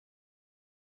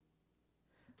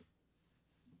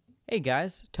Hey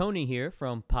guys, Tony here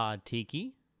from Pod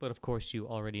Tiki, but of course you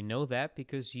already know that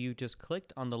because you just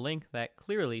clicked on the link that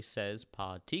clearly says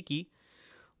Pod Tiki.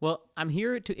 Well, I'm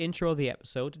here to intro the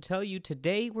episode to tell you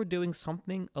today we're doing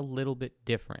something a little bit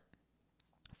different.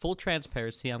 Full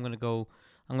transparency, I'm gonna go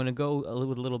with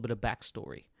a little bit of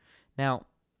backstory. Now,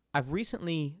 I've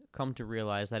recently come to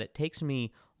realize that it takes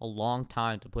me a long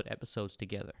time to put episodes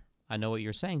together. I know what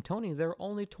you're saying, Tony, they're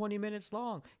only 20 minutes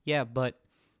long. Yeah, but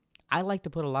I like to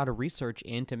put a lot of research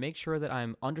in to make sure that I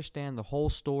understand the whole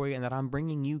story and that I'm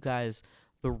bringing you guys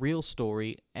the real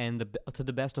story and to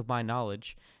the best of my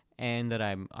knowledge, and that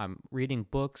I'm reading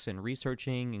books and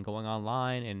researching and going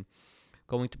online and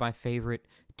going to my favorite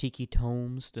tiki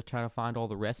tomes to try to find all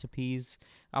the recipes.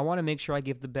 I want to make sure I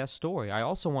give the best story. I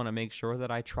also want to make sure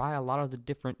that I try a lot of the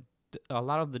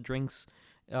drinks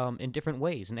in different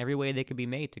ways, in every way they could be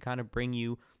made to kind of bring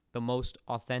you the most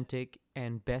authentic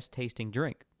and best tasting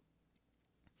drink.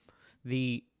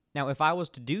 Now, if I was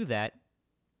to do that,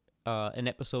 an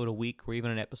episode a week or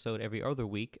even an episode every other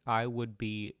week, I would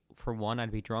be, for one, I'd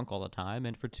be drunk all the time,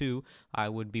 and for two, I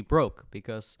would be broke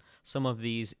because some of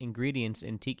these ingredients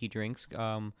in tiki drinks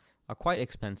are quite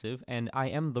expensive, and I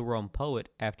am the rum poet.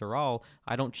 After all,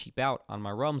 I don't cheap out on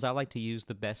my rums. I like to use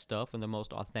the best stuff and the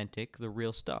most authentic, the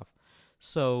real stuff.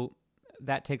 So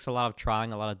that takes a lot of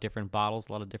trying, a lot of different bottles,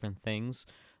 a lot of different things.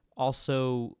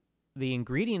 Also, the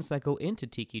ingredients that go into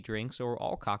tiki drinks, or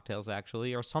all cocktails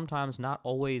actually, are sometimes not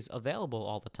always available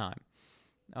all the time.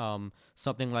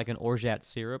 Something like an orgeat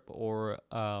syrup or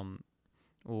a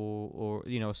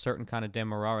certain kind of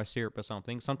demerara syrup or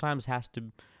something. Sometimes I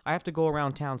have to go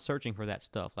around town searching for that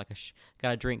stuff. Like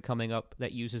got a drink coming up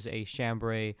that uses a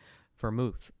Chambray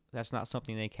vermouth. That's not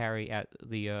something they carry at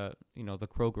the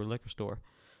Kroger liquor store.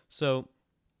 So,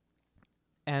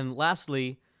 and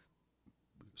lastly,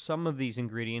 some of these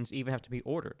ingredients even have to be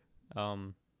ordered.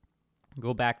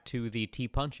 Go back to the tea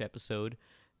punch episode,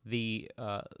 the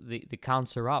Count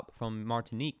Sirop from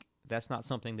Martinique. That's not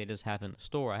something they just have in the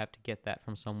store. I have to get that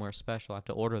from somewhere special. I have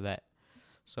to order that.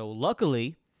 So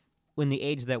luckily, in the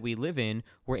age that we live in,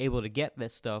 we're able to get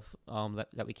this stuff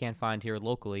that we can't find here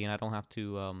locally, and I don't have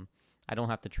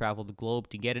to travel the globe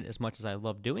to get it. As much as I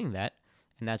love doing that,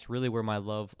 and that's really where my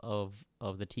love of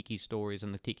the tiki stories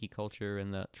and the tiki culture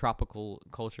and the tropical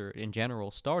culture in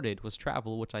general started, was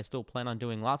travel, which I still plan on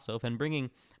doing lots of, and bringing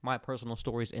my personal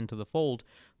stories into the fold.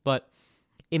 But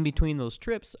in between those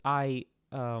trips, which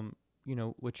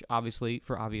obviously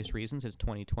for obvious reasons, it's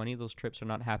 2020, those trips are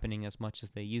not happening as much as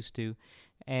they used to,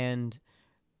 and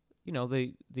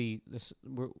me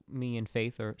and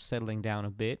Faith are settling down a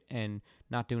bit and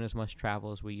not doing as much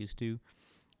travel as we used to.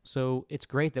 So it's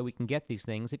great that we can get these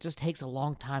things. It just takes a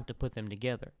long time to put them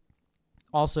together.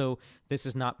 Also, this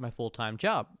is not my full-time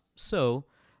job. So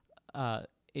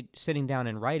sitting down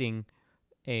and writing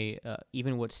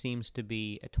even what seems to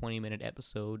be a 20-minute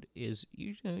episode is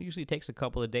usually takes a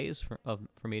couple of days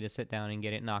for me to sit down and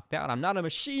get it knocked out. I'm not a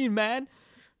machine, man.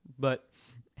 But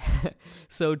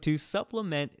so to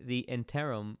supplement the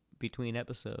interim between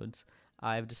episodes,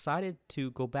 I've decided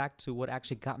to go back to what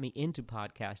actually got me into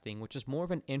podcasting, which is more of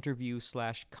an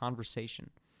interview/conversation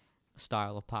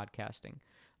style of podcasting.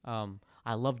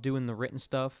 I love doing the written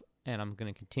stuff, and I'm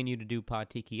going to continue to do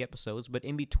Podtiki episodes, but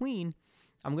in between,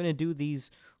 I'm going to do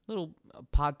these little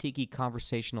Podtiki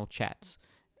conversational chats,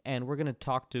 and we're going to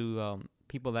talk to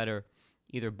people that are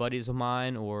either buddies of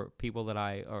mine or people that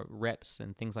are reps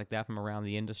and things like that from around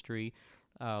the industry,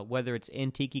 whether it's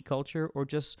in tiki culture or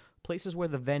just places where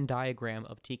the Venn diagram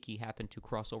of tiki happened to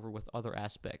cross over with other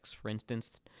aspects. For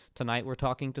instance, tonight we're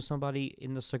talking to somebody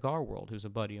in the cigar world who's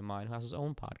a buddy of mine who has his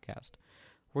own podcast.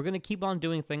 We're going to keep on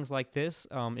doing things like this.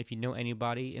 If you know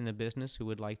anybody in the business who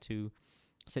would like to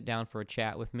sit down for a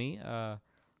chat with me,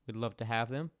 we'd love to have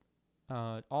them.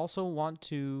 Also want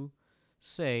to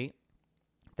say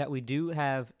that we do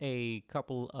have a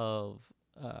couple of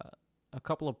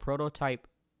prototype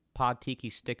Podtiki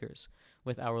stickers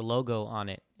with our logo on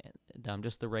it,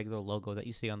 just the regular logo that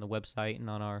you see on the website and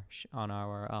on our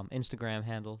Instagram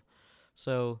handle.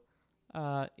 So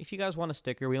if you guys want a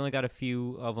sticker, we only got a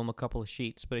few of them, a couple of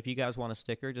sheets. But if you guys want a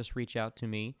sticker, just reach out to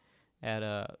me at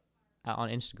on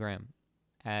Instagram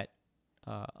at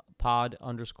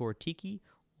pod_tiki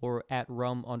or at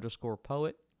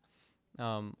rum_poet.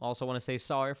 Also want to say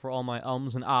sorry for all my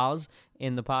ums and ahs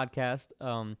in the podcast.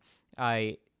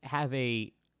 I have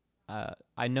I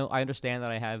understand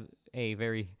that I have a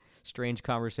very strange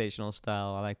conversational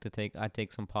style. I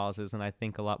take some pauses and I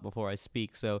think a lot before I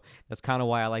speak. So that's kind of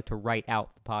why I like to write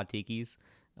out the Podtikis.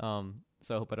 So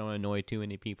I hope I don't annoy too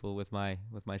many people with my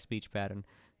speech pattern.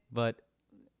 But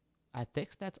I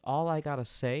think that's all I gotta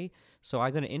say. So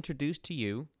I'm gonna introduce to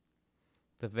you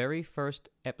the very first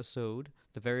episode,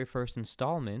 the very first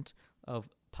installment of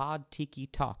Pod Tiki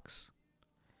Talks.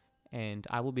 And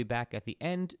I will be back at the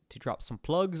end to drop some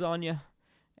plugs on you.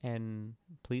 And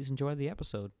please enjoy the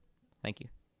episode. Thank you.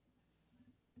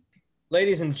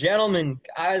 Ladies and gentlemen,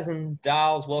 guys and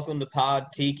dolls, welcome to Pod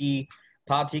Tiki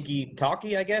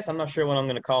Talkie, I guess. I'm not sure what I'm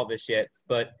going to call this yet,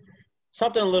 but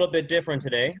something a little bit different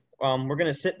today. We're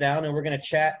going to sit down and we're going to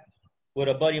chat with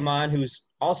a buddy of mine who's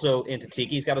also into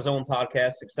tiki. He's got his own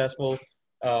podcast, successful.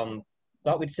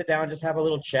 Thought we'd sit down and just have a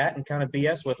little chat and kind of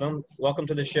BS with him. Welcome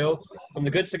to the show from the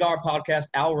Good Cigar Podcast,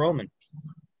 Al Roman.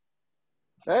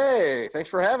 Hey, thanks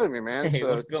for having me, man. Hey,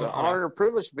 it's an honor and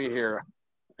privilege to be here.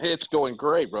 It's going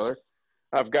great, brother.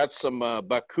 I've got some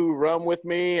Baku rum with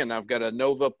me, and I've got a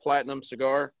Nova Platinum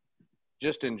cigar.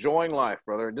 Just enjoying life,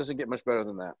 brother. It doesn't get much better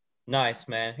than that. Nice,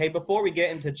 man. Hey, before we get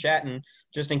into chatting,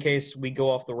 just in case we go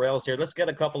off the rails here, let's get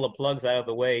a couple of plugs out of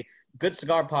the way. Good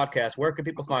Cigar Podcast, where can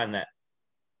people find that?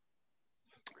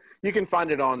 You can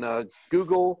find it on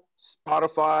Google,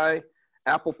 Spotify,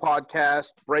 Apple Podcast,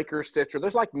 Breaker, Stitcher.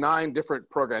 There's like 9 different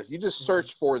programs. You just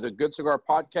search for the Good Cigar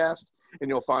Podcast, and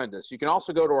you'll find us. You can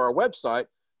also go to our website,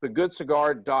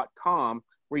 thegoodcigar.com,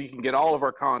 where you can get all of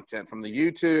our content from the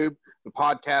YouTube, the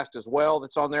podcast as well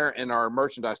that's on there, and our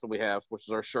merchandise that we have, which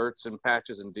is our shirts and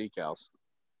patches and decals.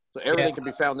 So everything can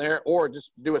be found there, or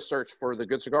just do a search for the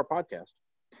Good Cigar Podcast.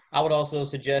 I would also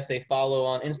suggest a follow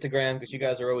on Instagram because you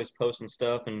guys are always posting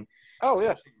stuff. And oh,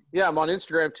 yeah. Yeah, I'm on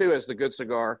Instagram, too, as The Good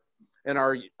Cigar, and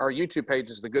our YouTube page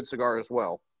is The Good Cigar as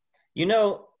well. You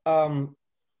know,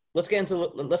 let's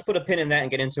put a pin in that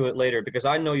and get into it later because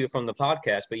I know you from the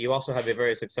podcast, but you also have a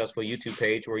very successful YouTube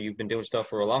page where you've been doing stuff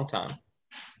for a long time.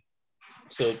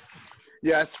 So,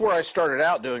 yeah, that's where I started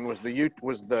out doing was the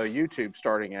YouTube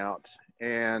starting out,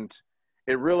 and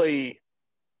it really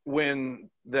when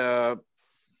the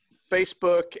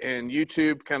Facebook and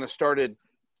YouTube kind of started.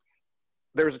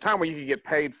 There was a time where you could get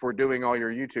paid for doing all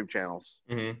your YouTube channels,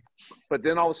 but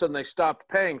then all of a sudden they stopped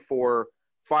paying for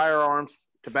firearms,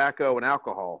 tobacco, and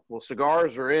alcohol. Well,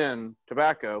 cigars are in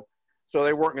tobacco, so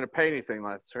they weren't going to pay anything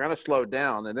like that. So I kind of slowed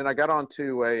down. And then I got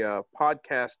onto a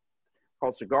podcast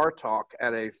called Cigar Talk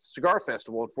at a cigar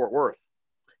festival in Fort Worth.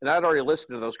 And I'd already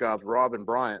listened to those guys, Rob and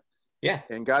Bryant. Yeah.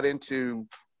 And got into,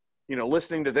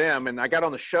 listening to them. And I got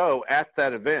on the show at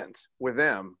that event with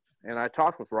them. And I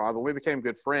talked with Rob, and we became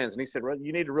good friends. And he said,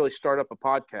 you need to really start up a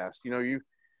podcast.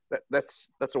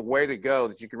 That's a way to go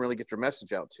that you can really get your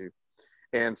message out to.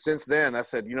 And since then, I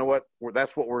said, you know what,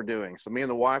 that's what we're doing. So me and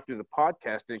the wife do the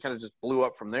podcast, and it kind of just blew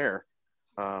up from there,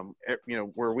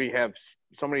 where we have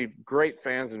so many great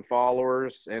fans and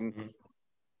followers. And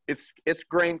it's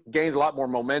gained a lot more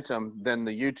momentum than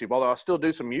the YouTube, although I still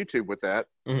do some YouTube with that.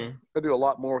 I do a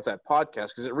lot more with that podcast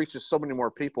because it reaches so many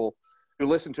more people who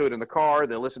listen to it in the car.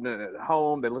 They listen to it at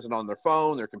home. They listen on their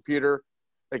phone, their computer.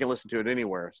 They can listen to it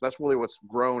anywhere. So that's really what's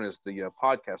grown is the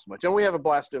podcast so much. And we have a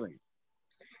blast doing it.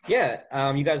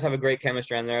 Yeah, you guys have a great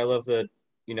chemistry on there. I love the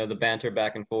banter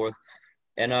back and forth,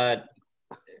 and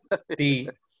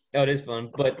it is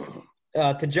fun. But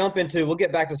to jump into, we'll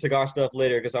get back to cigar stuff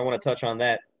later because I want to touch on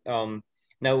that.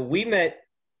 Now we met,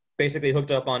 basically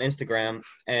hooked up on Instagram,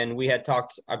 and we had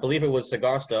talked. I believe it was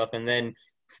cigar stuff, and then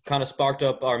kind of sparked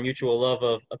up our mutual love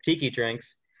of tiki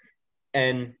drinks,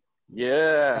 and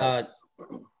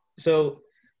so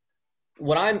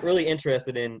what I'm really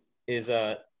interested in is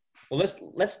well,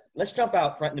 let's jump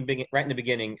out right in the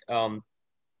beginning.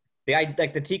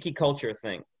 The tiki culture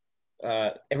thing.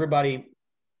 Everybody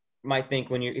might think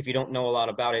if you don't know a lot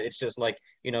about it, it's just like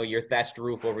your thatched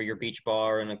roof over your beach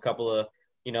bar and a couple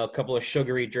of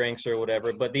sugary drinks or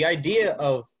whatever. But the idea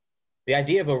of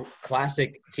a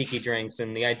classic tiki drinks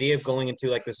and the idea of going into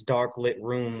like this dark lit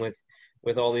room with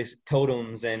all these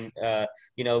totems and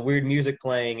weird music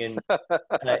playing and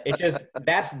it just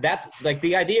that's like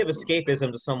the idea of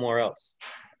escapism to somewhere else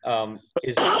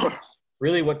is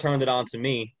really what turned it on to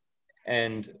me.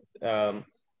 And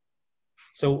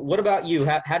so what about you?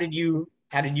 How did you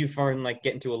get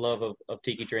into a love of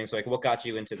tiki drinks? Like what got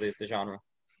you into the genre?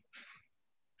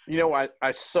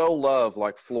 I so love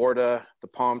like Florida, the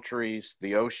palm trees,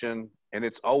 the ocean, and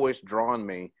it's always drawn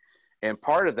me. And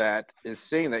part of that is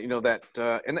seeing that,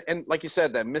 and like you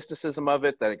said, that mysticism of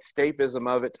it, that escapism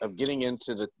of it, of getting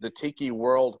into the tiki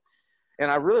world.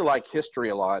 And I really like history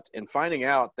a lot and finding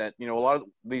out that, a lot of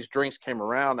these drinks came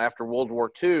around after World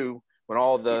War II when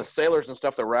all the sailors and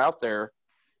stuff that were out there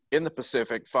in the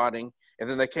Pacific fighting. And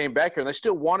then they came back here and they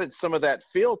still wanted some of that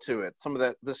feel to it, some of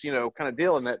that, kind of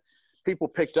deal. And that people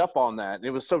picked up on that. And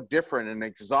it was so different and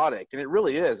exotic. And it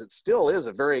really is. It still is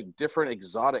a very different,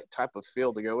 exotic type of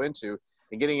field to go into.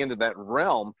 And getting into that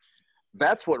realm,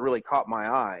 that's what really caught my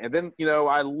eye. And then, you know,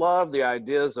 I love the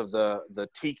ideas of the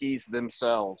tikis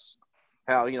themselves.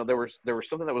 How, you know, there was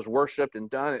something that was worshipped and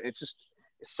done. It's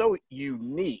so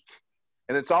unique.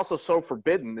 And it's also so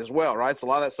forbidden as well, right? So a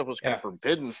lot of that stuff was kind of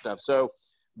forbidden stuff. So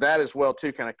that as well,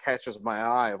 too, kind of catches my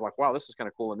eye of like, wow, this is kind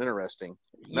of cool and interesting.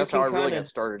 And that's how I really got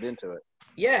started into it.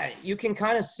 Yeah, you can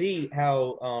kind of see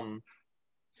how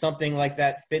something like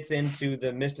that fits into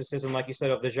the mysticism, like you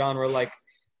said, of the genre, like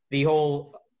the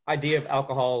whole idea of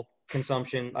alcohol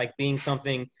consumption, like being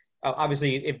something,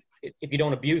 obviously, if you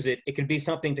don't abuse it, it could be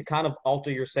something to kind of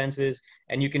alter your senses.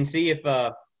 And you can see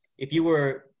if you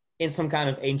were in some kind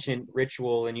of ancient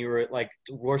ritual and you were like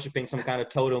worshiping some kind of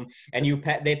totem and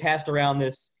they passed around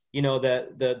this, you know,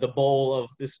 the bowl of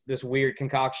this weird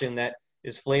concoction that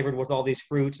is flavored with all these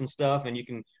fruits and stuff. And you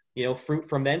can, you know, fruit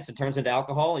ferments, it turns into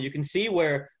alcohol. And you can see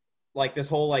where like this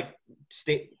whole like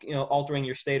state, you know, altering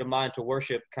your state of mind to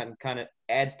worship kind of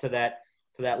adds to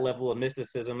that level of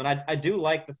mysticism. And I do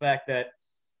like the fact that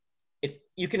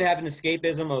you can have an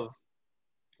escapism of,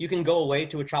 you can go away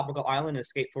to a tropical island and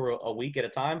escape for a week at a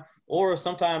time. Or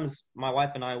sometimes my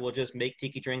wife and I will just make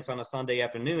tiki drinks on a Sunday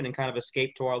afternoon and kind of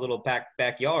escape to our little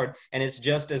backyard. And it's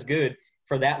just as good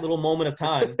for that little moment of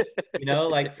time, you know,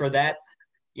 like for that,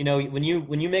 you know, when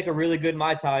you make a really good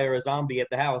Mai Tai or a zombie at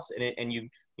the house and you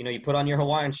put on your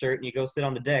Hawaiian shirt and you go sit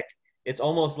on the deck, it's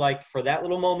almost like for that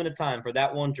little moment of time, for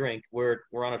that one drink, we're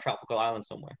on a tropical island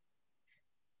somewhere.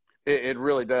 It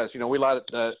really does. You know, we light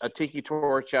a tiki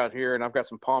torch out here, and I've got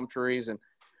some palm trees, and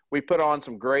we put on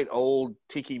some great old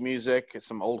tiki music,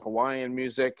 some old Hawaiian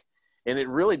music, and it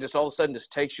really just all of a sudden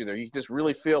just takes you there. You just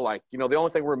really feel like, you know, the only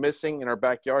thing we're missing in our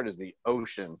backyard is the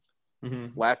ocean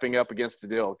lapping up against the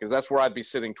deal, because that's where I'd be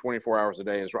sitting 24 hours a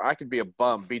day. Is where I could be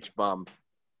a beach bum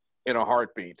in a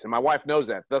heartbeat. And my wife knows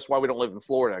that. That's why we don't live in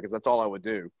Florida, because that's all I would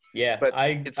do. Yeah. But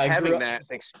it's having that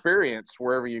experience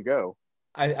wherever you go.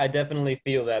 I definitely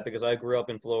feel that, because I grew up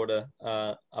in Florida,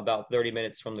 about 30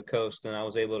 minutes from the coast, and I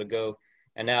was able to go.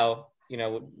 And now, you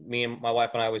know, me and my wife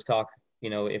and I always talk, you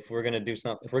know, if we're going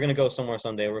to go somewhere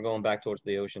someday, we're going back towards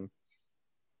the ocean.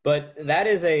 But that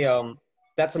is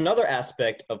that's another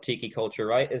aspect of tiki culture,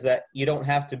 right? Is that you don't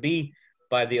have to be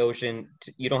by the ocean.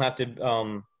 You don't have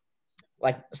to,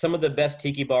 like some of the best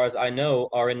tiki bars I know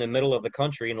are in the middle of the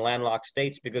country in landlocked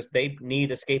states, because they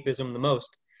need escapism the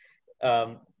most.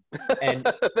 And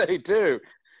they do.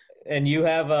 And you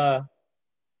have,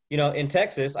 you know, in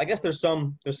Texas, I guess there's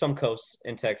some coasts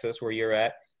in Texas where you're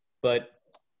at, but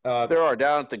there are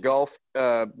down at the Gulf,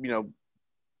 you know,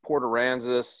 Port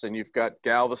Aransas, and you've got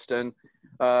Galveston.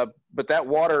 But that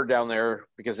water down there,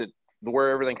 because where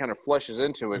everything kind of flushes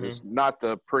into it, is not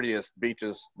the prettiest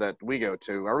beaches that we go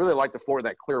to. I really like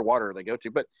that clear water they go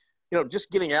to. But, you know,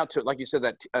 just getting out to it, like you said,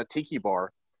 that tiki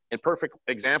bar, and perfect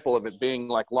example of it being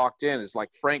like locked in is like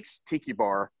Frank's Tiki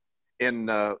Bar in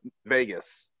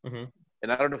Vegas. And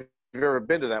I don't know if you've ever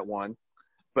been to that one,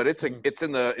 but it's in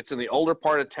the older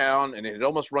part of town, and it had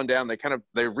almost run down.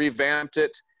 They revamped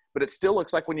it, but it still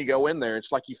looks like when you go in there,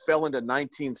 it's like you fell into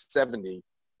 1970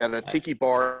 at a tiki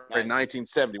bar in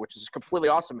 1970, which is completely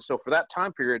awesome. So for that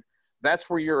time period, that's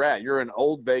where you're at. You're in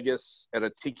old Vegas at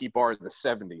a tiki bar in the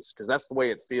 70s, because that's the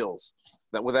way it feels,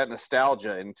 that with that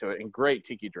nostalgia into it, and great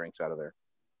tiki drinks out of there.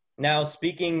 Now,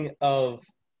 speaking of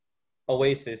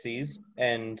oases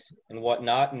and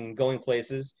whatnot and going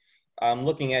places, I'm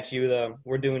looking at you. I'm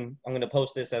going to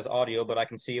post this as audio, but I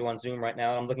can see you on Zoom right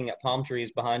now. I'm looking at palm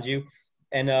trees behind you.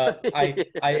 And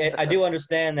I do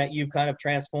understand that you've kind of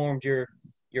transformed your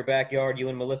backyard. You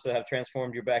and Melissa have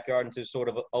transformed your backyard into sort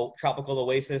of a tropical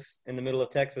oasis in the middle of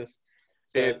Texas.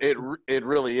 So, it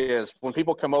really is. When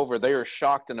people come over, they are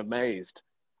shocked and amazed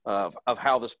of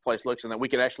how this place looks, and that we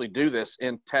could actually do this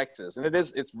in Texas. And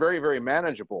it's very, very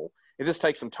manageable. It just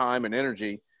takes some time and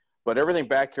energy, but everything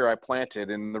back here I planted.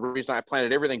 And the reason I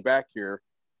planted everything back here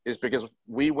is because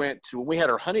we had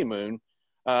our honeymoon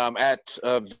at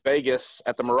Vegas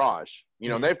at the Mirage. You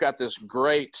know, they've got this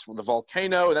the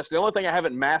volcano, and that's the only thing I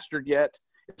haven't mastered yet,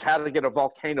 is how to get a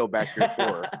volcano back here for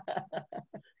her.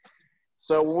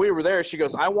 So when we were there, she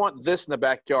goes, I want this in the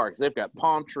backyard, because they've got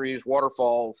palm trees,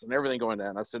 waterfalls, and everything going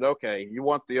down. I said, okay, you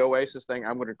want the oasis thing?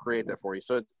 I'm going to create that for you.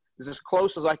 So it's as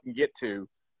close as I can get to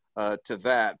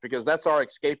that, because that's our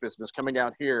escapism, is coming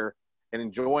out here and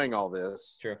enjoying all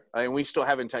this. Sure. And we still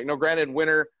have intact. No, granted, in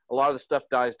winter, a lot of the stuff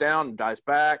dies down and dies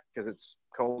back because it's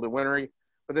cold and wintry.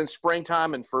 But then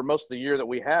springtime, and for most of the year that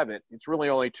we have it, it's really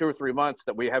only 2 or 3 months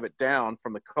that we have it down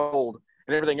from the cold,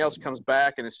 and everything else comes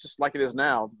back, and it's just like it is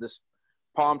now, this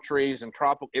palm trees and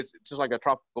tropical. It's just like a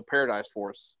tropical paradise for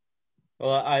us.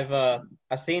 Well,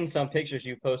 I've seen some pictures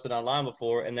you posted online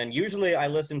before, and then usually I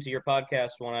listen to your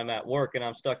podcast when I'm at work and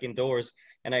I'm stuck indoors,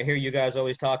 and I hear you guys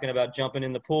always talking about jumping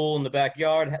in the pool in the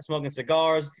backyard, smoking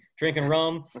cigars, drinking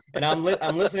rum, and I'm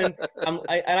listening.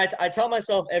 I tell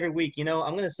myself every week, I'm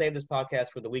going to save this podcast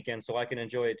for the weekend so I can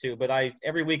enjoy it too. But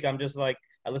every week I'm just like,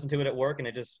 I listen to it at work, and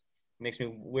it just makes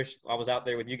me wish I was out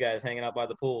there with you guys hanging out by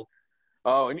the pool.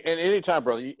 Oh, and anytime,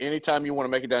 brother. Anytime you want to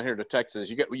make it down here to Texas,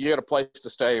 you get a place to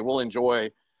stay. We'll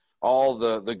enjoy all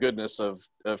the goodness of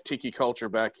tiki culture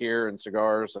back here and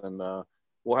cigars, and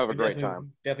we'll have a great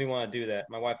time. Definitely want to do that.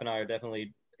 My wife and I are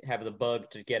definitely have the bug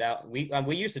to get out. We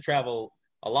used to travel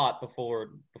a lot before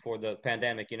the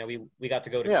pandemic. We got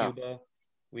to go to Cuba.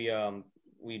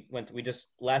 We just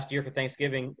last year for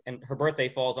Thanksgiving, and her birthday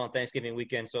falls on Thanksgiving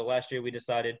weekend. So last year we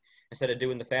decided, instead of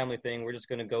doing the family thing, we're just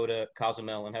going to go to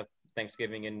Cozumel and have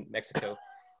Thanksgiving in Mexico.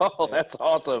 Oh, that's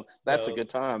awesome. That's a good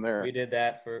time there. We did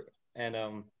that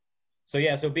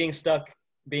so being stuck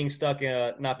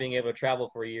not being able to travel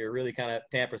for a year really kind of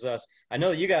tampers us. I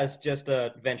know that you guys just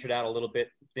ventured out a little bit.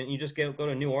 Didn't you just go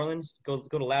to New Orleans, go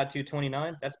to Latitude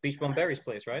 29? That's Beach Bum Berry's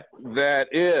place, right? That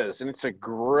is, and it's a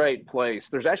great place.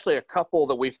 There's actually a couple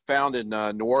that we found in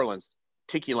New Orleans,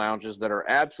 tiki lounges, that are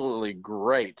absolutely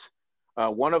great.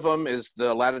 One of them is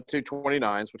the Latitude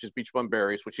 29s, which is Beach Bum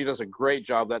Berries, which he does a great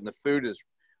job of that, and the food is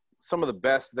some of the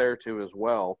best there too as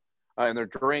well. And their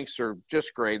drinks are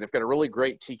just great. They've got a really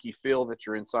great tiki feel that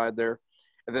you're inside there.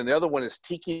 And then the other one is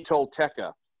Tiki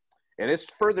Tolteca, and it's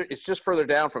just further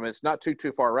down from it. It's not too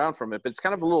far around from it, but it's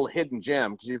kind of a little hidden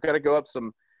gem because you've got to go up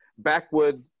some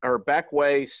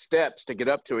backway steps to get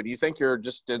up to it. You think you're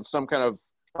just in some kind of,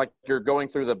 like, you're going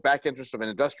through the back entrance of an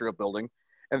industrial building.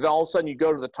 And then all of a sudden you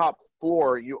go to the top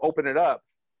floor, you open it up,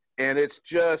 and it's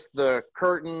just the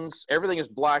curtains, everything is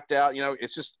blacked out.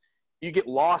 It's just, you get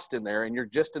lost in there, and you're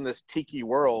just in this tiki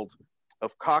world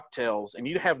of cocktails, and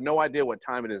you have no idea what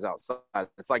time it is outside.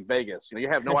 It's like Vegas. You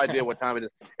have no idea what time it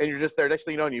is, and you're just there. Next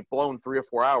thing you know, and you've blown 3 or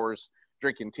 4 hours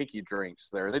drinking tiki drinks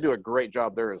there. They do a great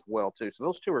job there as well too. So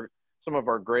those two are some of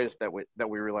our greatest that we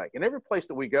really like. And every place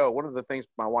that we go, one of the things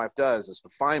my wife does is to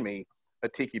find me a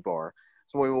tiki bar.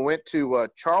 So when we went to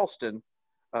Charleston,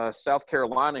 South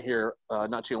Carolina here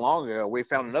not too long ago, we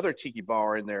found another tiki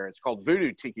bar in there. It's called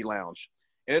Voodoo Tiki Lounge,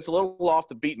 and it's a little off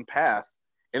the beaten path.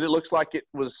 And it looks like it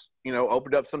was,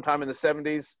 opened up sometime in the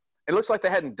 70s. It looks like they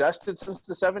hadn't dusted since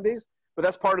the 70s, but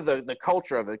that's part of the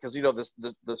culture of it, because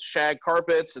the shag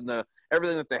carpets and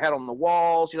everything that they had on the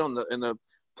walls, and the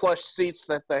plush seats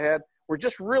that they had were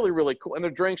just really, really cool, and their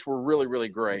drinks were really, really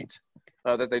great.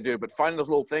 That they do, but finding those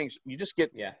little things, you're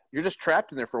just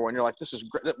trapped in there for a while. And you're like, this is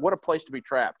great. What a place to be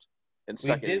trapped and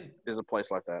stuck in is a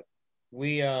place like that.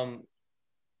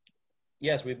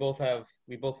 Yes, we both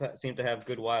seem to have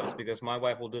good wives, because my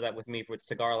wife will do that with me for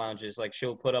cigar lounges. Like,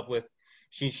 she'll put up with,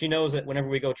 she knows that whenever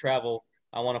we go travel,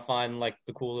 I want to find like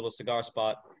the cool little cigar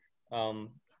spot.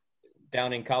 Down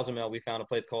in Cozumel, we found a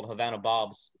place called Havana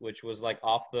Bob's, which was like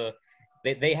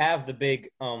they have the big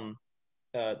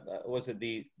was it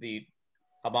the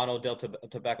Habano del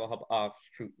Tobacco,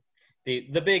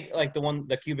 the big, like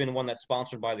the Cuban one that's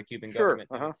sponsored by the Cuban government.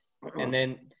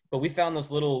 And but we found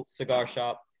this little cigar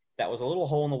shop that was a little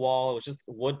hole in the wall. It was just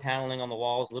wood paneling on the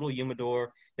walls, a little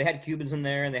humidor. They had Cubans in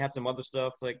there, and they had some other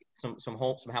stuff, like some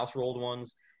house rolled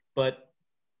ones. But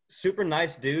super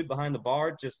nice dude behind the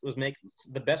bar, just was making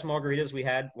the best margaritas we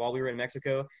had while we were in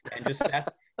Mexico, and just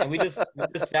sat and we just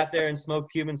sat there and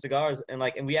smoked Cuban cigars, and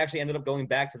we actually ended up going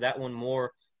back to that one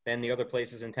more than the other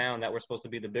places in town that were supposed to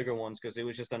be the bigger ones, because it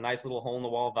was just a nice little hole in the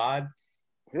wall vibe.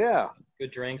 Yeah, good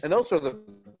drinks, and those are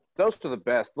the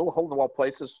best little hole in the wall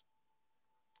places.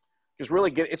 It's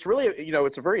really good. It's really,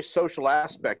 it's a very social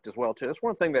aspect as well too. That's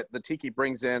one thing that the tiki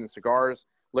brings in: cigars,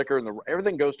 liquor, and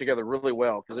everything goes together really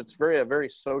well, because it's a very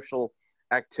social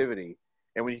activity.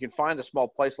 And when you can find a small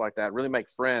place like that, really make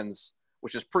friends,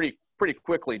 which is pretty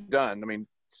quickly done. I mean,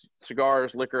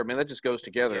 cigars, liquor, that just goes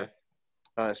together. Yeah.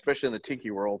 Especially in the tiki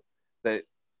world, that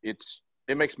it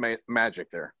makes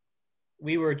magic there.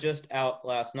 We were just out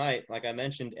last night, like I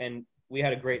mentioned, and we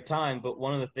had a great time. But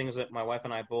one of the things that my wife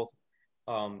and I both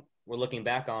were looking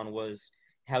back on was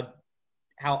how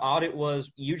odd it was.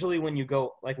 Usually when you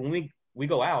go, like when we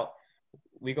go out,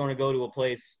 we're going to go to a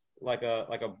place like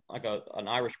an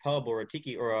Irish pub or a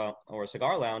tiki or a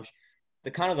cigar lounge.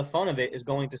 The kind of the fun of it is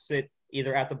going to sit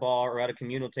either at the bar or at a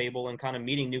communal table and kind of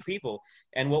meeting new people.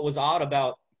 And what was odd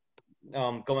about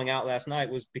going out last night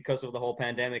was, because of the whole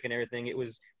pandemic and everything,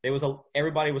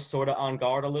 everybody was sort of on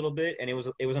guard a little bit, and it was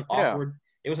an awkward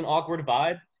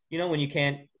vibe, when you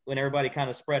can't when everybody kind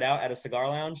of spread out at a cigar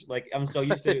lounge. Like I'm so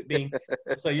used to it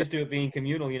being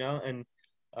communal, and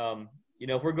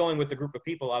if we're going with a group of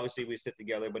people, obviously we sit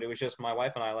together, but it was just my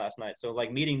wife and I last night. So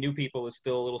like meeting new people is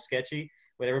still a little sketchy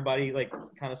with everybody like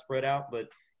kind of spread out, but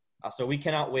so we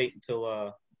cannot wait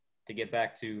until to get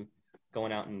back to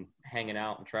going out and hanging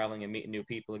out and traveling and meeting new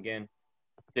people again.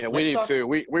 Yeah, we need to.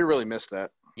 We really missed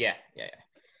that. Yeah.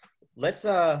 Let's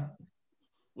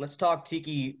talk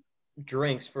tiki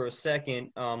drinks for a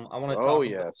second. I want to talk. Oh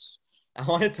yes. I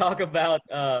want to talk about.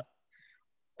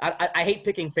 I hate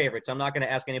picking favorites. I'm not going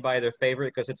to ask anybody their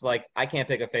favorite because it's like I can't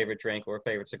pick a favorite drink or a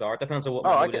favorite cigar. It depends on what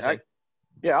my mood is.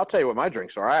 Yeah, I'll tell you what my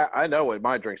drinks are. I know what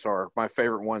my drinks are. My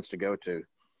favorite ones to go to.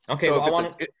 Okay, so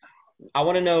well, I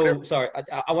want to know. Sorry,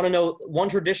 I want to know one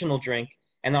traditional drink,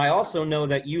 and then I also know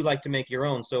that you like to make your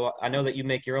own. So I know that you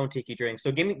make your own tiki drink.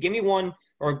 So give me one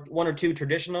or two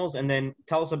traditionals, and then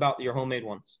tell us about your homemade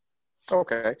ones.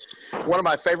 Okay, one of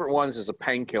my favorite ones is a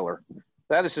painkiller.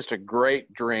 That is just a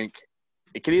great drink.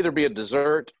 It can either be a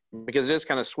dessert because it is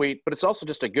kind of sweet, but it's also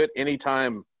just a good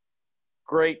anytime,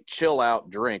 great chill out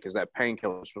drink. Is that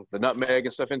painkiller with the nutmeg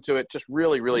and stuff into it? Just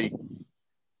really, really,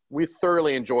 we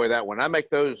thoroughly enjoy that one. I make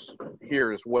those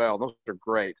here as well. Those are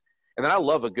great. And then I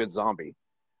love a good zombie,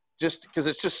 just because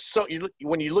it's just so.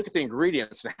 When you look at the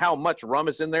ingredients and how much rum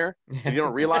is in there, and you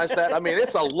don't realize that. I mean,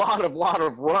 it's a lot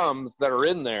of rums that are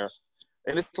in there,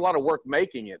 and it's a lot of work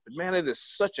making it. But man, it is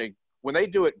such a when they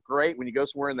do it great, when you go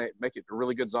somewhere and they make it a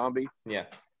really good zombie, yeah,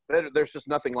 there's just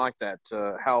nothing like that,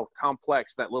 how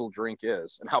complex that little drink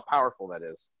is and how powerful that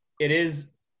is. It is.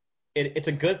 It's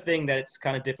a good thing that it's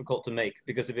kind of difficult to make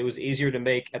because if it was easier to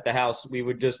make at the house, we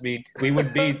would be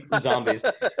zombies.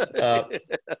 I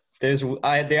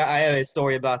have a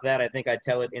story about that. I think I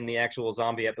tell it in the actual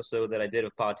zombie episode that I did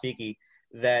of Pa Tiki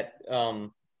that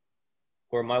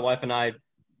where my wife and I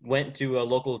went to a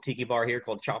local tiki bar here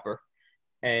called Chopper,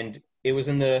 and it was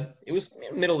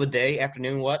middle of the day,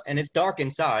 afternoon, and it's dark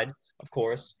inside, of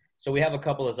course. So we have a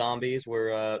couple of zombies.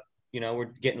 We're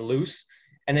getting loose.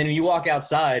 And then you walk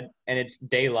outside and it's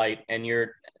daylight and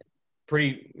you're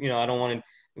pretty, I don't want to,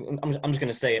 I'm just going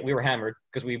to say it. We were hammered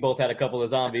because we both had a couple of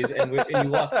zombies and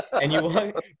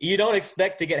you don't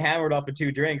expect to get hammered off of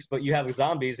 2 drinks, but you have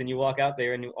zombies and you walk out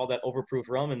there and all that overproof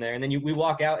rum in there. And then we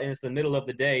walk out and it's the middle of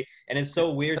the day and it's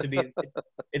so weird to be,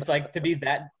 it's like to be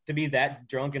that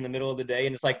drunk in the middle of the day.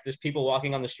 And it's like there's people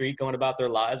walking on the street going about their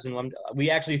lives. And we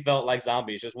actually felt like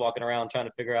zombies just walking around trying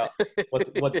to figure out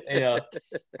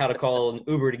how to call an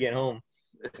Uber to get home.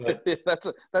 But,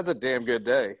 that's a damn good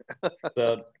day.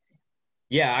 So,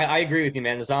 yeah, I agree with you,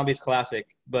 man. The Zombies classic.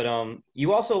 But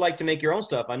you also like to make your own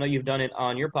stuff. I know you've done it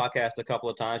on your podcast a couple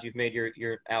of times. You've made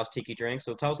your Al's Tiki drink.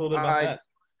 So tell us a little bit about that.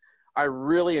 I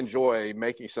really enjoy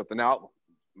making something. Now,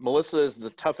 Melissa is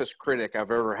the toughest critic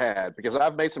I've ever had because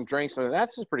I've made some drinks and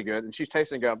that's just pretty good. And she's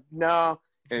tasting and go, no.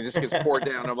 And it just gets poured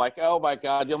down. I'm like, oh, my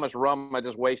God, how much rum I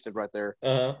just wasted right there.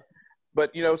 Uh-huh.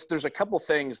 But, there's a couple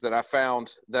things that I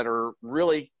found that are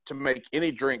really to make any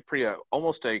drink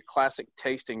almost a classic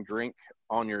tasting drink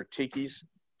on your tikis.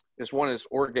 This one is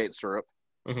Orgeat syrup,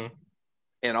 mm-hmm.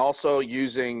 and also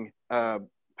using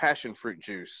passion fruit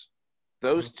juice.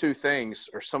 Those mm-hmm. 2 things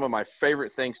are some of my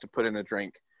favorite things to put in a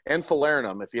drink. And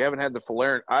falernum. If you haven't had the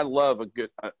falernum, I love a good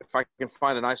if I can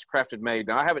find a nice crafted made.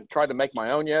 Now, I haven't tried to make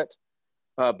my own yet.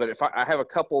 But if I have a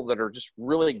couple that are just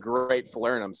really great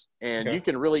falernums, and okay. you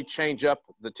can really change up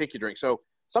the tiki drink. So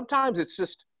sometimes it's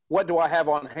just, what do I have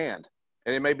on hand?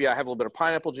 And it maybe I have a little bit of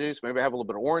pineapple juice, maybe I have a little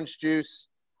bit of orange juice,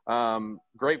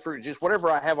 grapefruit juice,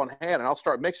 whatever I have on hand, and I'll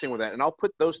start mixing with that, and I'll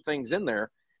put those things in there.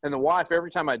 And the wife,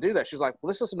 every time I do that, she's like, well,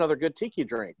 this is another good tiki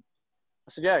drink. I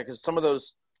said, yeah, because some of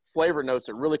those flavor notes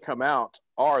that really come out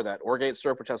are that Orgeat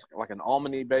syrup, which has like an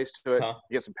almondy base to it. Huh.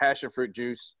 You get some passion fruit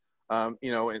juice,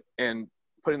 and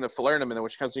putting the falernum in there,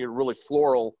 which has to get really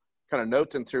floral kind of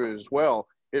notes in through it as well.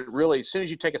 It really, as soon as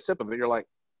you take a sip of it, you're like,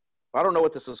 I don't know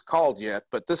what this is called yet,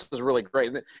 but this is really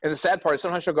great. And the sad part is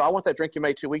sometimes she'll go, I want that drink you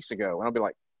made 2 weeks ago. And I'll be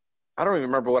like, I don't even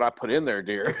remember what I put in there,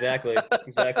 dear. Exactly.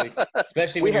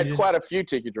 Especially we had quite a few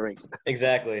tiki drinks.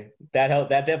 Exactly. That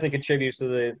definitely contributes to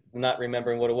the not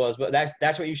remembering what it was. But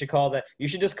that's what you should call that. You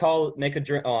should just make a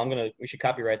drink. Oh, we should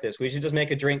copyright this. We should just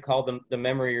make a drink called the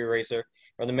memory eraser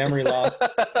or the memory loss.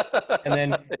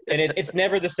 and it's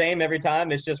never the same every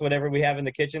time. It's just whatever we have in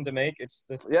the kitchen to make.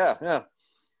 Yeah.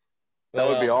 That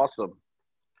would be awesome.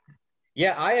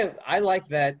 Yeah, I like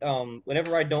that.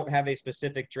 Whenever I don't have a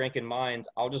specific drink in mind,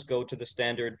 I'll just go to the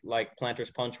standard like Planter's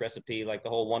Punch recipe, like the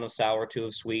whole 1 of sour, 2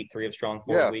 of sweet, 3 of strong,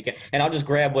 4 of weak, and I'll just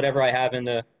grab whatever I have in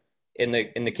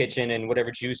the kitchen and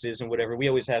whatever juices and whatever. We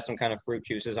always have some kind of fruit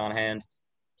juices on hand.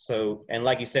 So, and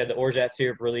like you said, the Orgeat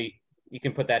syrup really you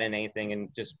can put that in anything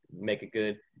and just make it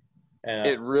good.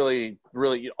 It really,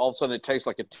 really, all of a sudden it tastes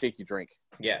like a tiki drink.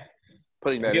 Yeah.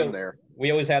 Putting that in there. We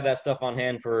always have that stuff on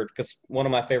hand because one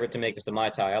of my favorite to make is the Mai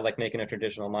Tai. I like making a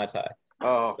traditional Mai Tai.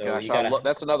 Oh, so gosh.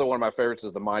 That's another one of my favorites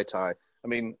is the Mai Tai. I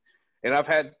mean, and I've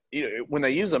had, when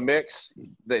they use a mix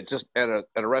that just at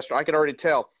a restaurant, I can already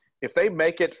tell if they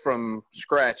make it from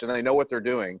scratch and they know what they're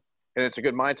doing and it's a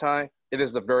good Mai Tai, it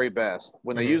is the very best.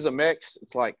 When they use a mix,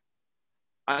 it's like,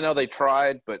 I know they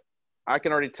tried, but I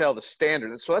can already tell the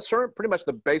standard. So that's pretty much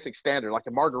the basic standard. Like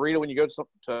a margarita, when you go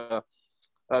to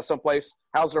someplace,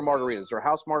 how's their margarita? Is their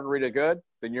house margarita good?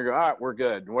 Then you're going, all right, we're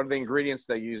good. What are the ingredients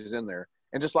they use in there?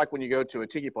 And just like when you go to a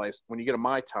tiki place, when you get a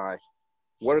Mai Tai,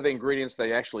 what are the ingredients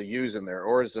they actually use in there?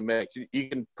 Or is it a mix? You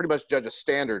can pretty much judge a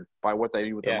standard by what they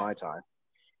do with the Mai Tai.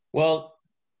 Well,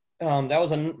 that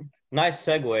was a nice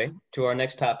segue to our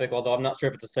next topic, although I'm not sure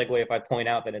if it's a segue if I point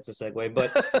out that it's a segue,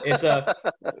 but it's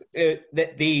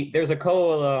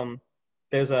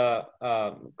there's a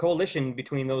coalition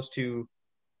between those two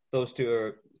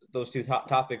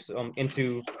topics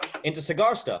into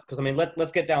cigar stuff. Because I mean,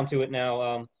 let's get down to it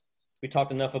now. We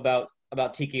talked enough about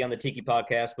tiki on the Tiki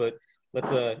podcast, but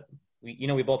let's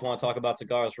we both want to talk about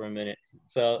cigars for a minute.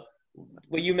 So,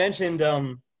 well, you mentioned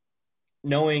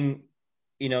knowing,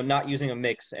 not using a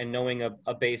mix and knowing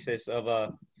a basis of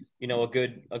a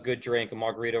good drink, a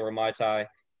margarita or a Mai Tai,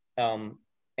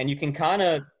 and you can kind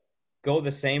of go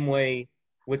the same way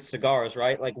with cigars,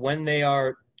 right? Like when they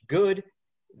are good,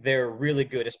 they're really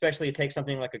good. Especially take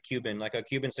something like a Cuban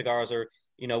cigars are,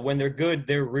 when they're good,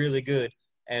 they're really good.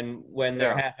 And when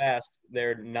they're half-assed,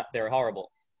 they're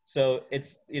horrible. So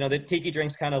it's, the tiki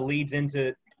drinks kind of leads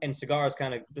into, and cigars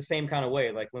kind of the same kind of way.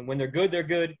 Like when they're good, they're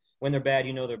good. When they're bad,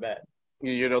 they're bad.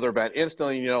 They're bad.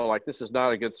 Instantly, like this is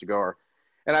not a good cigar.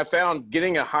 And I found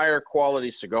getting a higher quality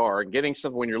cigar and getting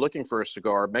something when you're looking for a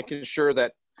cigar, making sure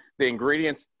that the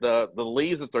ingredients, the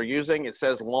leaves that they're using, it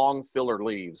says long filler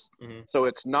leaves. Mm-hmm. So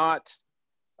it's not,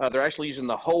 they're actually using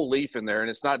the whole leaf in there, and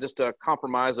it's not just a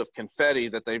compromise of confetti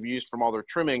that they've used from all their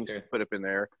trimmings to put up in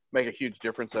there, make a huge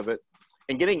difference of it.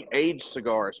 And getting aged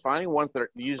cigars, finding ones that are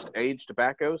used aged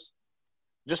tobaccos,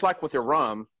 just like with your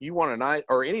rum, you want a night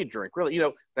or any drink, really,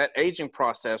 that aging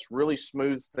process really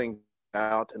smooths things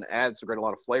out and adds a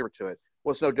lot of flavor to it.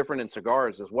 Well, it's no different in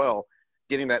cigars as well.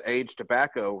 Getting that aged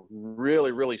tobacco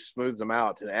really, really smooths them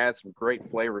out and adds some great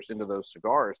flavors into those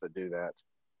cigars that do that.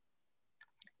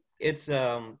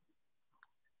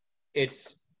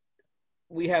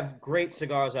 We have great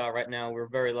cigars out right now. We're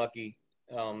very lucky.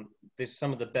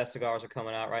 Some of the best cigars are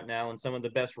coming out right now, and some of the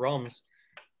best rums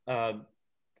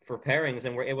for pairings,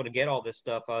 and we're able to get all this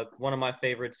stuff. One of my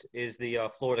favorites is the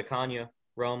Flor de Caña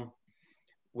rum.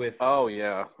 Oh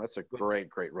yeah, that's a great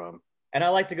rum. And I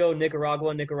like to go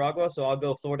Nicaragua, so I'll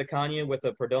go Flor de Caña with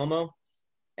a Perdomo.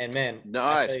 And man,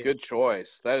 nice, good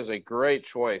choice. That is a great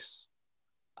choice.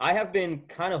 I have been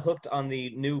kind of hooked on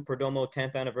the new Perdomo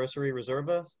 10th anniversary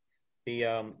Reservas.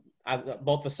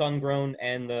 Both the Sun-Grown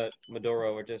and the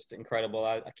Maduro are just incredible.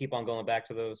 I keep on going back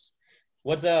to those.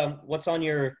 What's on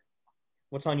your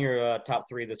top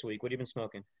three this week? What have you been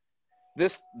smoking?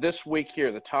 This week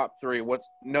here, the top three. What's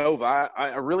Nova?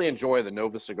 I really enjoy the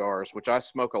Nova cigars, which I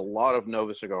smoke a lot of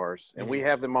Nova cigars, and we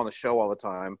have them on the show all the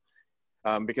time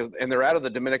because they're out of the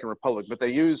Dominican Republic, but they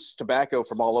use tobacco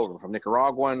from all over, from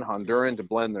Nicaraguan, Honduran to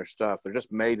blend their stuff. They're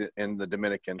just made in the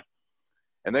Dominican,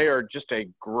 and they are just a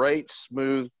great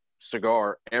smooth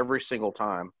cigar every single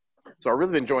time. So I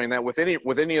really been enjoying that with any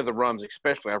of the rums,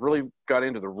 especially. I've really got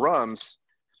into the rums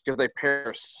because they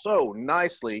pair so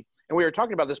nicely. And we were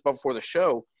talking about this before the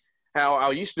show, how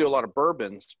I used to do a lot of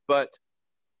bourbons, but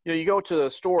you go to the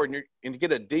store and you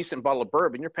get a decent bottle of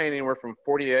bourbon, you're paying anywhere from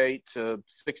 $48 to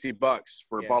 $60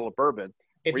 for a bottle of bourbon.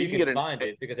 If you can find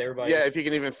it, because everybody. Yeah, if you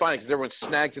can even find it, because everyone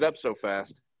snags it up so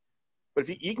fast. But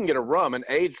if you can get a rum, an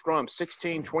aged rum,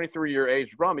 16, 23-year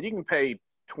aged rum, and you can pay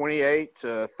 $28 to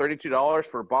 $32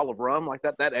 for a bottle of rum like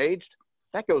that aged,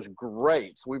 that goes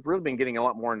great. So we've really been getting a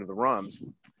lot more into the rums.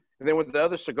 And then with the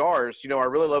other cigars, I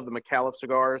really love the McAuliffe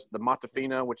cigars, the Mata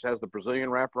Fina, which has the Brazilian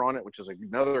wrapper on it, which is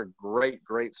another great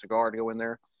cigar to go in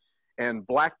there. And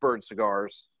Blackbird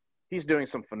cigars, he's doing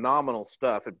some phenomenal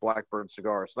stuff at Blackbird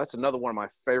Cigars. So that's another one of my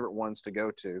favorite ones to go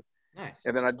to. Nice.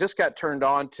 And then I just got turned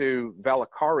on to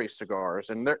Valakari cigars,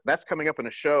 and that's coming up in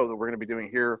a show that we're going to be doing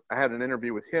here. I had an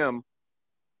interview with him,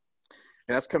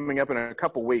 and that's coming up in a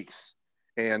couple weeks.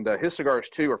 And his cigars,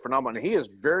 too, are phenomenal. And he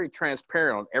is very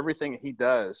transparent on everything he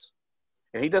does.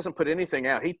 And he doesn't put anything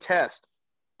out. He tests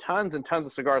tons and tons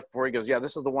of cigars before he goes, yeah,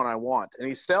 this is the one I want. And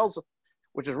he sells,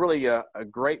 which is really a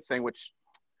great thing, which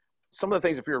some of the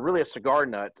things, if you're really a cigar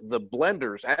nut, the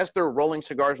blenders, as they're rolling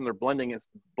cigars and they're blending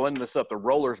this up, the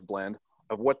rollers blend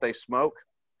of what they smoke.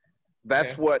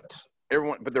 That's what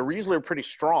everyone, but they're usually pretty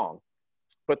strong.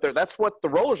 But that's what the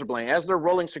rollers are blending. As they're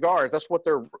rolling cigars, that's what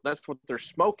they're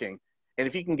smoking. And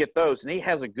if you can get those, and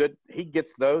he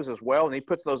gets those as well, and he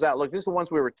puts those out. Look, these are the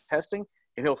ones we were testing,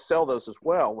 and he'll sell those as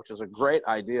well, which is a great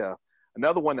idea.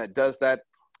 Another one that does that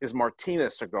is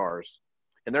Martinez Cigars,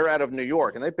 and they're out of New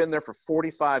York, and they've been there for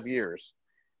 45 years,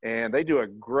 and they do a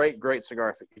great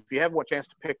cigar. If you have one chance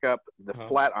to pick up the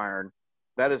Flat Iron,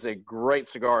 that is a great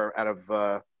cigar out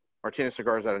of Martinez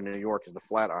Cigars out of New York is the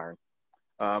Flat Iron.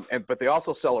 But they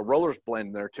also sell a rollers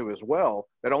blend there too as well.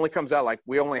 That only comes out, like,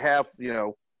 we only have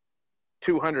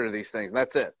 200 of these things, and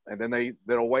that's it. And then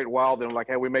they'll wait a while. Then like,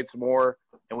 hey, we made some more,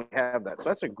 and we have that. So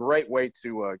that's a great way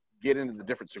to get into the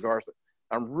different cigars that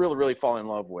I'm really falling in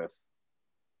love with.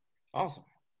 Awesome.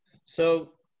 So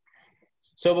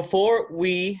before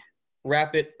we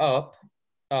wrap it up,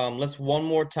 let's one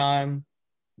more time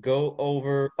go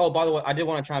over. Oh, by the way, I did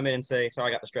want to chime in and say, sorry,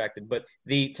 I got distracted. But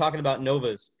talking about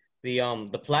Novas.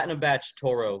 The Platinum Batch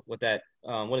Toro with that,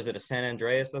 what is it, a San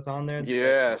Andreas that's on there?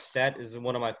 Yes. That is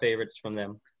one of my favorites from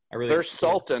them. Their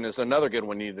Sultan is another good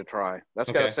one you need to try.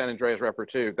 That's got a San Andreas wrapper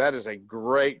too. That is a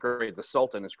great. The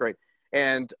Sultan is great.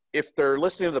 And if they're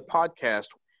listening to the podcast,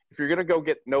 if you're going to go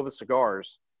get Nova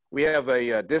cigars, we have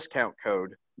a discount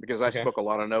code because I smoke a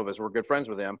lot of Novas. We're good friends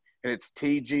with them. And it's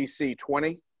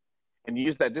TGC20. And you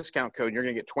use that discount code, and you're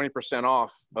going to get 20%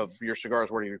 off of your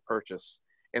cigars where you purchase.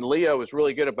 And Leo is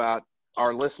really good about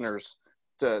our listeners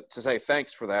to say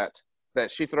thanks for that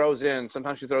she throws in.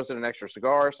 Sometimes she throws in an extra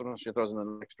cigar. Sometimes she throws in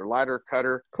an extra lighter,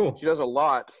 cutter. Cool. She does a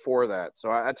lot for that.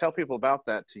 So I tell people about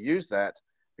that, to use that,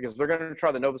 because they're going to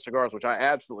try the Nova cigars, which I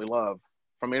absolutely love,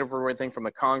 from everything from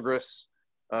the Congress.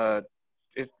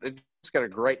 It's got a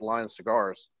great line of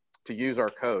cigars to use our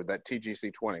code, that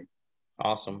TGC20.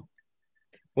 Awesome.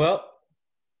 Well,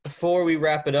 before we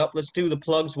wrap it up, let's do the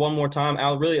plugs one more time.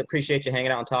 Al, really appreciate you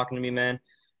hanging out and talking to me, man.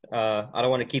 I don't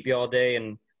want to keep you all day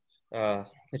and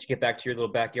let you get back to your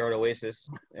little backyard oasis.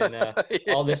 And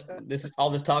all this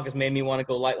talk has made me want to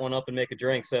go light one up and make a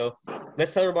drink. So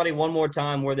let's tell everybody one more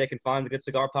time where they can find the Good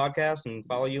Cigar Podcast and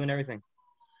follow you and everything.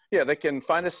 Yeah, they can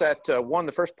find us at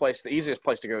the first place, the easiest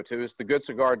place to go to is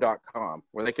thegoodcigar.com,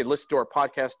 where they can listen to our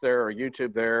podcast there or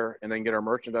YouTube there, and then get our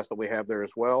merchandise that we have there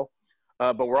as well.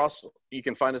 But you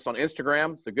can find us on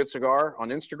Instagram, The Good Cigar on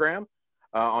Instagram.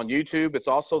 On YouTube, it's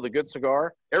also The Good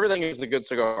Cigar. Everything is The Good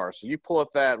Cigar. So you pull up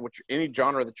any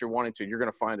genre that you're wanting to, you're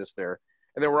going to find us there.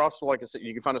 And then we're also, like I said,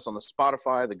 you can find us on the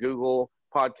Spotify, the Google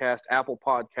Podcast, Apple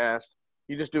Podcast.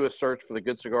 You just do a search for The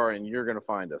Good Cigar, and you're going to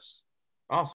find us.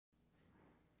 Awesome.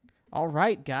 All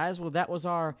right, guys. Well, that was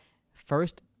our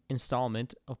first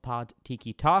installment of Pod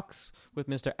Tiki Talks with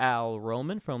Mr. Al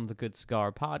Roman from the Good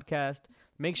Cigar Podcast.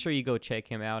 Make sure you go check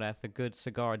him out at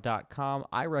thegoodcigar.com.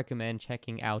 I recommend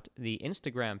checking out the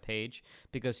Instagram page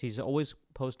because he's always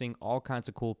posting all kinds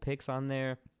of cool pics on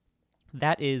there.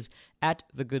 That is at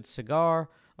The Good Cigar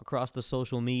across the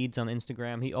social medias on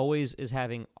Instagram. He always is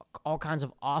having all kinds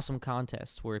of awesome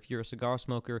contests where if you're a cigar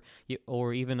smoker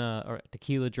or even a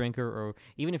tequila drinker, or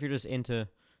even if you're just into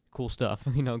cool stuff,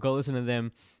 go listen to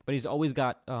them. But he's always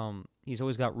got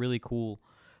really cool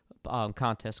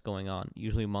contests going on,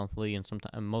 usually monthly and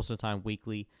sometimes most of the time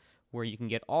weekly, where you can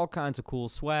get all kinds of cool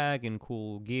swag and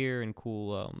cool gear and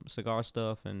cool cigar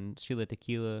stuff and Sheila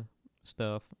tequila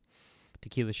stuff,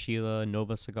 Tequila Sheila,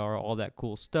 Nova Cigar, all that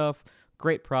cool stuff.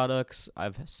 Great products.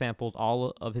 I've sampled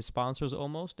all of his sponsors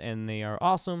almost, and they are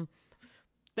awesome.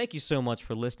 Thank you so much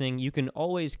for listening. You can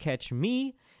always catch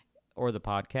me or the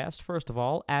podcast, first of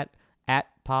all, at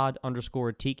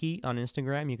pod_tiki on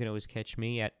Instagram. You can always catch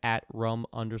me at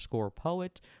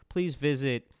rum_poet. Please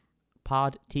visit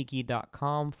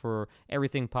podtiki.com for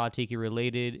everything Pod Tiki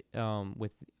related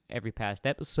with every past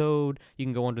episode. You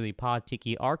can go under the Pod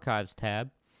Tiki Archives tab.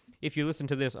 If you listen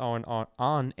to this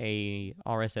on a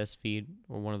RSS feed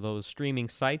or one of those streaming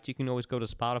sites, you can always go to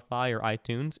Spotify or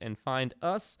iTunes and find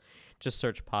us. Just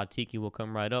search Pod Tiki, we'll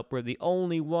come right up. We're the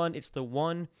only one. It's the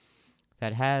one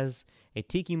that has a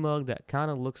tiki mug that kind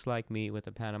of looks like me with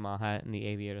a Panama hat and the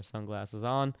aviator sunglasses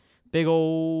on. Big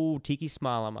old tiki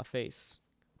smile on my face,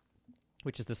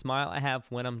 which is the smile I have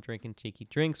when I'm drinking tiki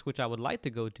drinks, which I would like to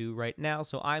go do right now.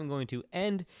 So I'm going to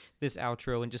end this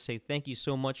outro and just say thank you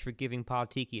so much for giving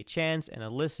Pod Tiki a chance and a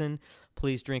listen.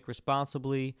 Please drink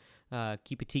responsibly.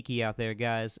 Keep it tiki out there,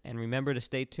 guys. And remember to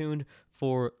stay tuned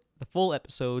for the full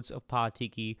episodes of Pod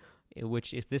Tiki,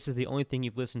 which, if this is the only thing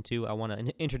you've listened to, I want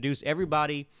to introduce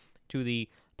everybody to the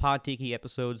Pod Tiki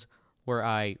episodes where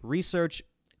I research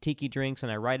tiki drinks,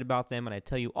 and I write about them, and I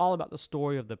tell you all about the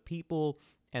story of the people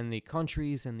and the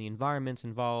countries and the environments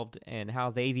involved and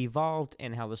how they've evolved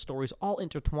and how the stories all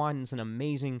intertwine in an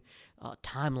amazing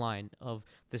timeline of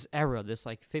this era, this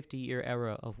like 50-year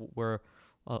era of where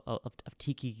of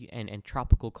tiki and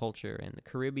tropical culture and the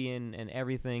Caribbean and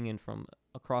everything, and from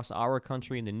across our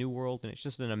country and the New World, and it's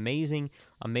just an amazing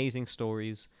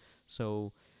stories.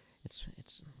 So it's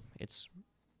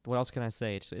what else can I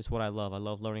say? It's what I love. I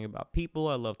love learning about people.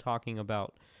 I love talking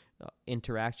about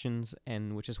interactions,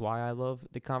 and which is why I love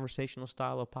the conversational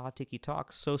style of Pod Tiki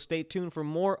Talks. So stay tuned for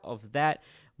more of that.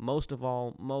 Most of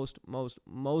all,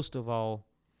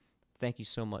 thank you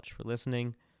so much for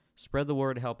listening. Spread the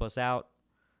word, help us out,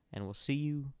 and we'll see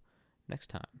you next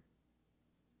time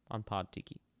on Pod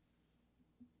Tiki.